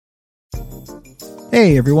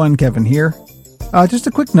Hey everyone, Kevin here. Just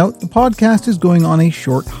a quick note, the podcast is going on a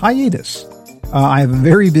short hiatus. I have a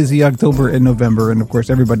very busy October and November, and of course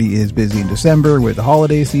everybody is busy in December with the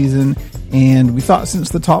holiday season, and we thought since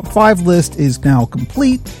the top 5 list is now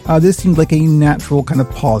complete, this seemed like a natural kind of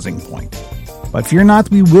pausing point. But fear not,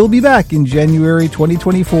 we will be back in January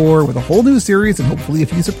 2024 with a whole new series and hopefully a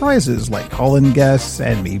few surprises like call-in guests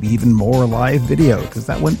and maybe even more live video, because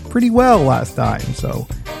that went pretty well last time, so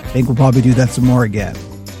I think we'll probably do that some more again.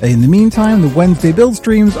 In the meantime, the Wednesday build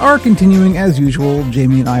streams are continuing as usual.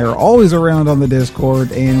 Jamie and I are always around on the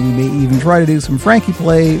Discord, and we may even try to do some Frankie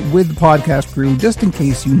play with the podcast crew just in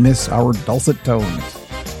case you miss our dulcet tones.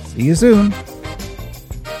 See you soon!